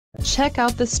Check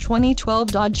out this 2012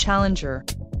 Dodge Challenger.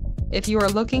 If you are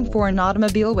looking for an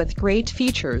automobile with great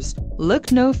features,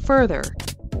 look no further.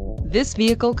 This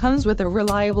vehicle comes with a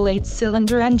reliable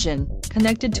 8-cylinder engine,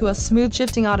 connected to a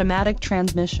smooth-shifting automatic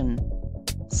transmission.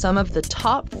 Some of the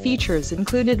top features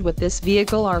included with this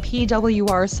vehicle are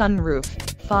PWR sunroof,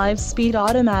 5-speed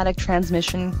automatic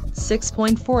transmission,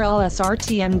 6.4 LSR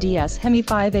TMDS Hemi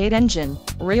 5.8 engine,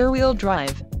 rear-wheel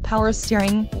drive, power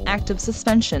steering, active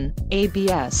suspension,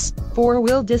 ABS,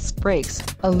 4-wheel disc brakes,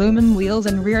 aluminum wheels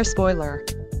and rear spoiler.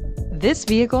 This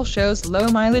vehicle shows low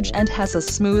mileage and has a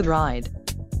smooth ride.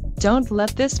 Don't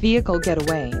let this vehicle get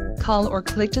away. Call or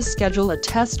click to schedule a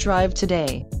test drive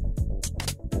today.